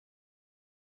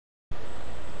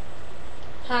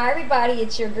Hi everybody,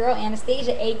 it's your girl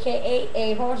Anastacia, aka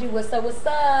Ahauldri. What's up, what's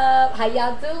up? How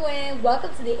y'all doing?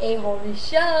 Welcome to the Ahauldri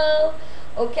show.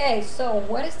 Okay, so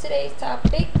what is today's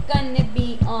topic gonna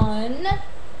be on?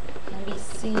 Let me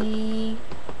see.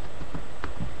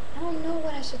 I don't know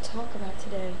what I should talk about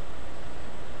today.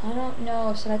 I don't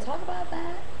know. Should I talk about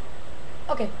that?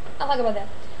 Okay, I'll talk about that.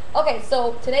 Okay,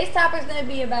 so today's topic is gonna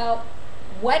be about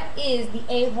what is the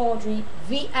Ahauldri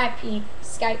VIP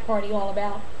Skype party all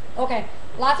about? Okay,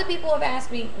 lots of people have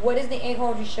asked me, what is the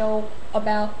Ahauldri show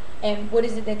about and what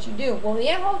is it that you do? Well, the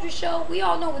Ahauldri show, we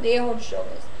all know what the Ahauldri show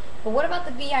is. But what about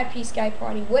the VIP Skype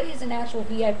party? What is an actual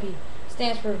VIP? It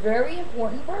stands for very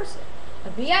important person. A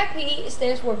VIP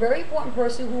stands for a very important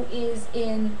person who is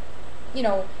in,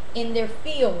 in their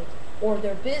field or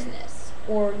their business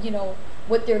or,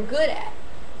 what they're good at.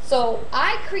 So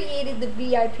I created the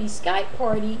VIP Skype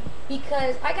party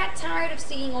because I got tired of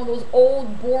seeing all those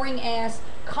old, boring ass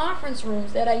conference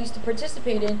rooms that I used to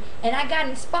participate in, and I got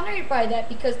inspired by that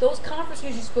because those conference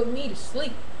rooms used to put me to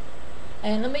sleep.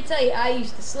 And let me tell you, I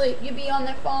used to sleep. You'd be on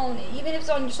that phone, even if it's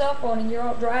on your cell phone and you're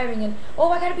out driving and,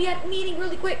 oh, I gotta be at the meeting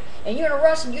really quick, and you're in a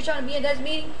rush and you're trying to be at that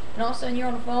meeting, and all of a sudden you're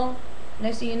on the phone,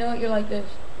 next thing you know, you're like this.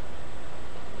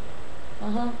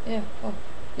 Yeah, oh.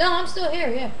 No, I'm still here,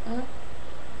 yeah,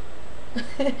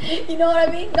 You know what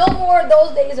I mean? No more.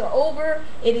 Those days are over.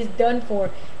 It is done for.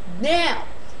 Now,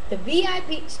 the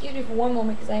VIP, excuse me for one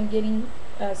moment because I'm getting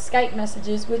Skype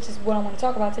messages, which is what I want to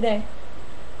talk about today.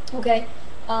 Okay.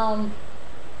 The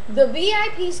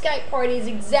VIP Skype party is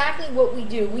exactly what we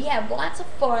do. We have lots of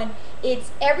fun.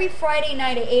 It's every Friday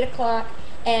night at 8 o'clock,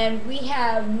 and we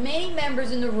have many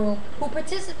members in the room who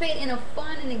participate in a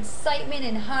fun and excitement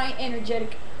and high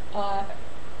energetic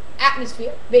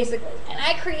atmosphere, basically. And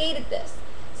I created this.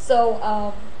 So,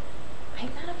 I'm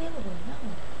not available,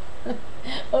 no.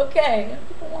 Okay,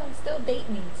 people want to still date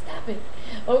me. Stop it.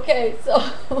 Okay,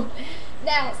 so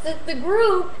now, since the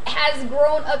group has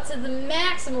grown up to the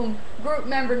maximum group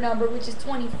member number, which is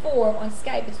 24, on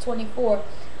Skype it's 24,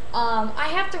 I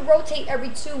have to rotate every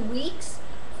 2 weeks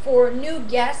for new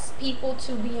guests, people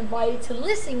to be invited to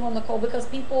listen on the call, because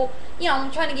people,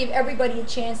 I'm trying to give everybody a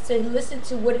chance to listen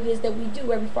to what it is that we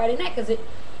do every Friday night, because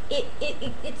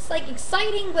it's like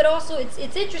exciting, but also it's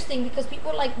interesting because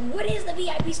people are like, what is the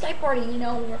VIP Skype party,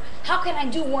 or how can I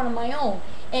do one of my own?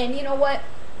 And you know what?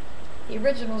 The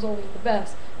original is always the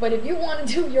best. But if you want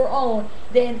to do your own,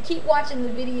 then keep watching the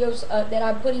videos that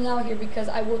I'm putting out here, because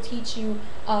I will teach you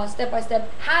step by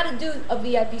step how to do a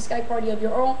VIP Skype party of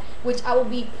your own, which I will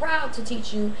be proud to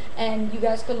teach you, and you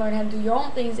guys can learn how to do your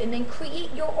own things and then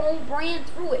create your own brand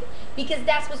through it, because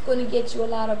that's what's going to get you a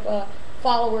lot of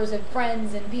followers and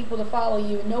friends and people to follow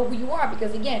you and know who you are,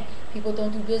 because again, people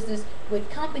don't do business with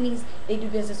companies, they do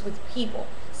business with people.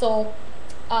 So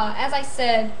as I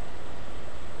said,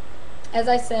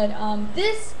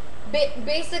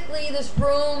 basically this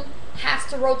room has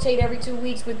to rotate every 2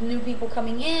 weeks with new people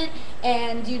coming in,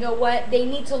 and you know what, they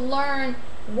need to learn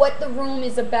what the room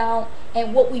is about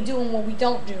and what we do and what we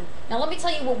don't do. Now let me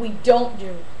tell you what we don't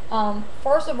do.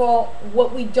 First of all,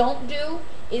 what we don't do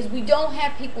is we don't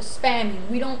have people spamming.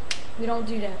 We don't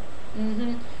do that.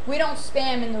 We don't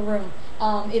spam in the room.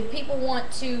 If people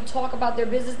want to talk about their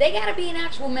business, they got to be an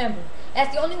actual member.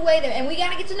 That's the only way and we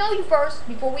got to get to know you first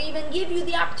before we even give you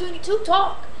the opportunity to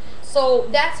talk. So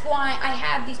that's why I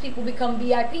have these people become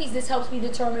VIPs. This helps me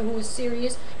determine who is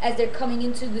serious as they're coming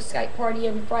into the Skype party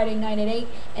every Friday night at 8,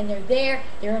 and they're there,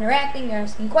 they're interacting, they're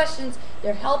asking questions,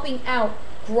 they're helping out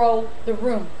grow the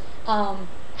room.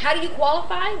 How do you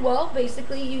qualify? Well,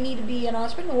 basically you need to be an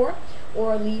entrepreneur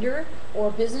or a leader or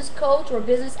a business coach or a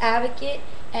business advocate,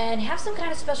 and have some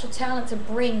kind of special talent to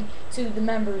bring to the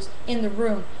members in the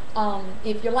room.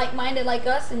 If you're like-minded like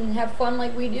us and have fun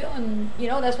like we do, and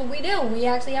that's what we do, we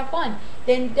actually have fun,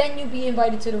 then you'll be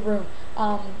invited to the room.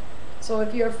 So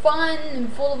if you're fun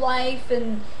and full of life,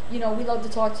 and we love to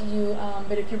talk to you,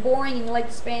 but if you're boring and you like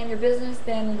to spam your business,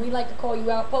 then we like to call you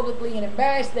out publicly and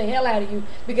embarrass the hell out of you,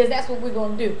 because that's what we're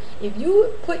going to do. If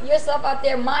you put yourself out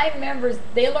there, my members,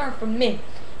 they learn from me,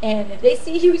 and if they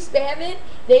see you spamming,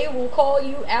 they will call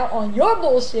you out on your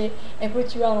bullshit and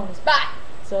put you out on the spot.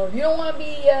 So if you don't want to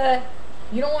be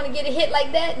you don't want to get a hit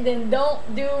like that, then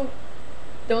don't do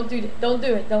it. Don't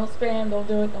spam, don't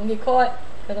do it, don't get caught.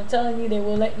 Because I'm telling you, they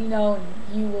will let you know, and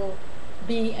you will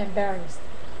be embarrassed,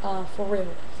 for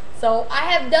real. So I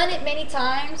have done it many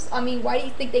times. I mean, why do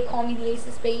you think they call me the Ace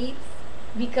of Spades?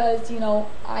 Because,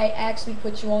 I actually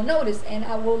put you on notice, and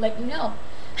I will let you know.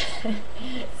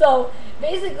 So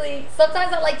basically,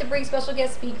 sometimes I like to bring special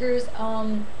guest speakers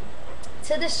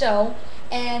to the show,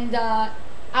 and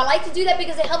I like to do that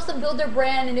because it helps them build their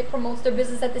brand and it promotes their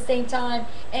business at the same time.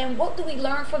 And what do we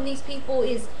learn from these people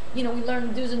is, you know, we learn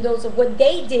the do's and don'ts of what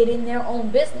they did in their own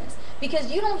business.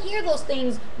 Because you don't hear those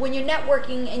things when you're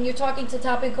networking and you're talking to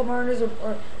top income earners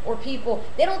or people.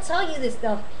 They don't tell you this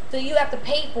stuff, so you have to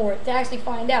pay for it to actually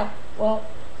find out. Well,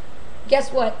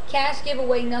 guess what? Cash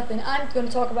giveaway, nothing. I'm going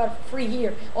to talk about it for free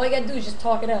here. All you got to do is just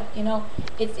talk it up, you know.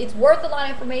 It's worth a lot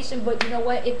of information, but you know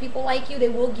what? If people like you, they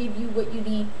will give you what you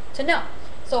need to know.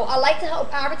 So I like to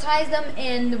help advertise them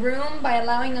in the room by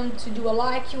allowing them to do a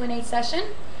live Q&A session.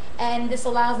 And this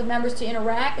allows the members to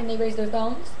interact, and they raise their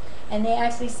thumbs. And they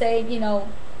actually say, you know,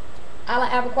 I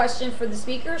have a question for the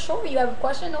speaker. Sure, you have a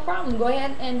question? No problem. Go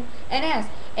ahead and ask.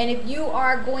 And if you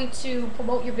are going to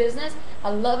promote your business,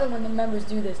 I love it when the members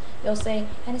do this. They'll say,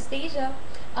 Anastacia,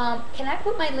 can I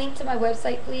put my link to my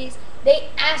website, please? They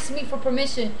ask me for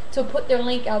permission to put their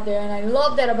link out there, and I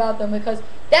love that about them because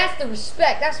that's the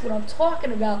respect. That's what I'm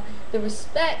talking about. The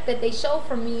respect that they show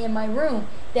for me in my room,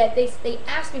 that they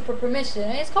ask me for permission.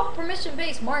 And it's called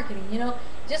permission-based marketing, you know.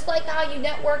 Just like how you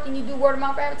network and you do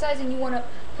word-of-mouth advertising, you want to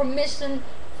permission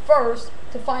first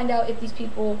to find out if these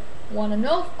people want to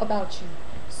know about you.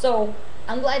 So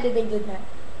I'm glad that they did that.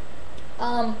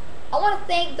 I want to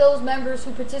thank those members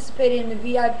who participated in the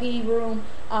VIP room.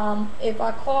 If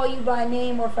I call you by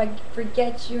name or if I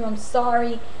forget you, I'm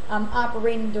sorry. I'm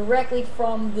operating directly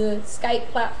from the Skype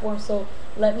platform, so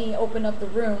let me open up the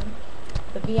room,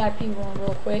 the VIP room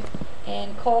real quick,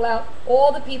 and call out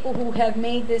all the people who have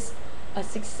made this a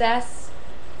success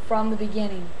from the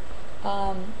beginning.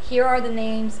 Here are the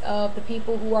names of the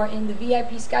people who are in the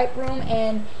VIP Skype room,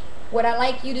 and what I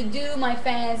like you to do, my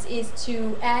fans, is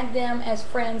to add them as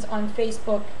friends on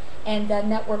Facebook and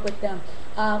network with them.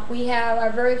 We have our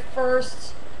very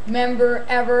first member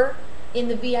ever in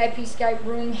the VIP Skype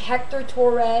room, Hector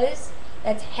Torres.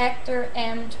 That's Hector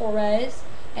M Torres.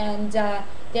 And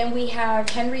then we have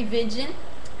Henry Vigin,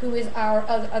 who is our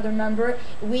other member.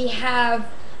 We have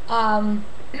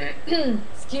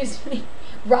excuse me,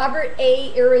 Robert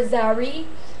A Irizarry.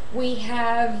 We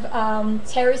have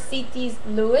Teresitz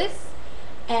Lewis,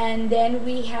 and then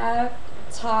we have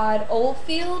Todd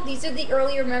Oldfield. These are the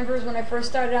earlier members when I first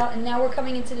started out, and now we're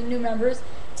coming into the new members.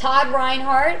 Todd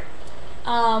Reinhardt,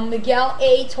 Miguel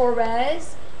A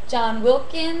Torres, John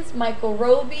Wilkins, Michael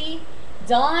Robey,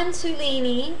 Don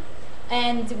Tulini,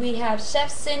 and we have Chef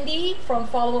Cindy from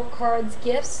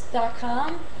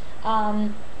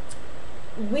followupcardsgifts.com.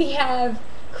 We have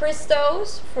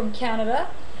Christos from Canada,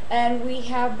 and we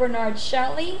have Bernard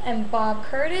Shelly and Bob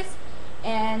Curtis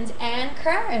and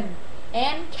Caron. Did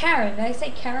I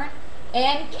say Caron?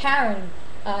 Caron.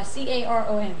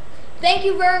 C-A-R-O-N. Thank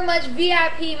you very much,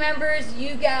 VIP members.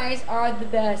 You guys are the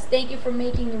best. Thank you for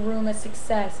making the room a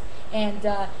success. And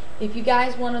if you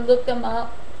guys want to look them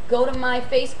up, go to my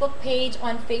Facebook page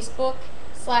on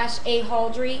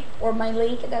Facebook/Ahauldri, or my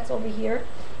link that's over here.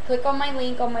 Click on my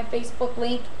link, on my Facebook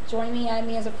link, join me, add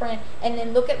me as a friend, and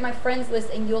then look at my friends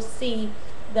list and you'll see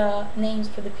the names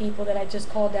for the people that I just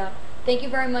called out. Thank you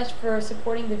very much for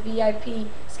supporting the VIP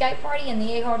Skype party and the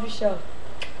Ahauldri show.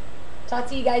 Talk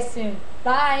to you guys soon.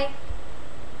 Bye.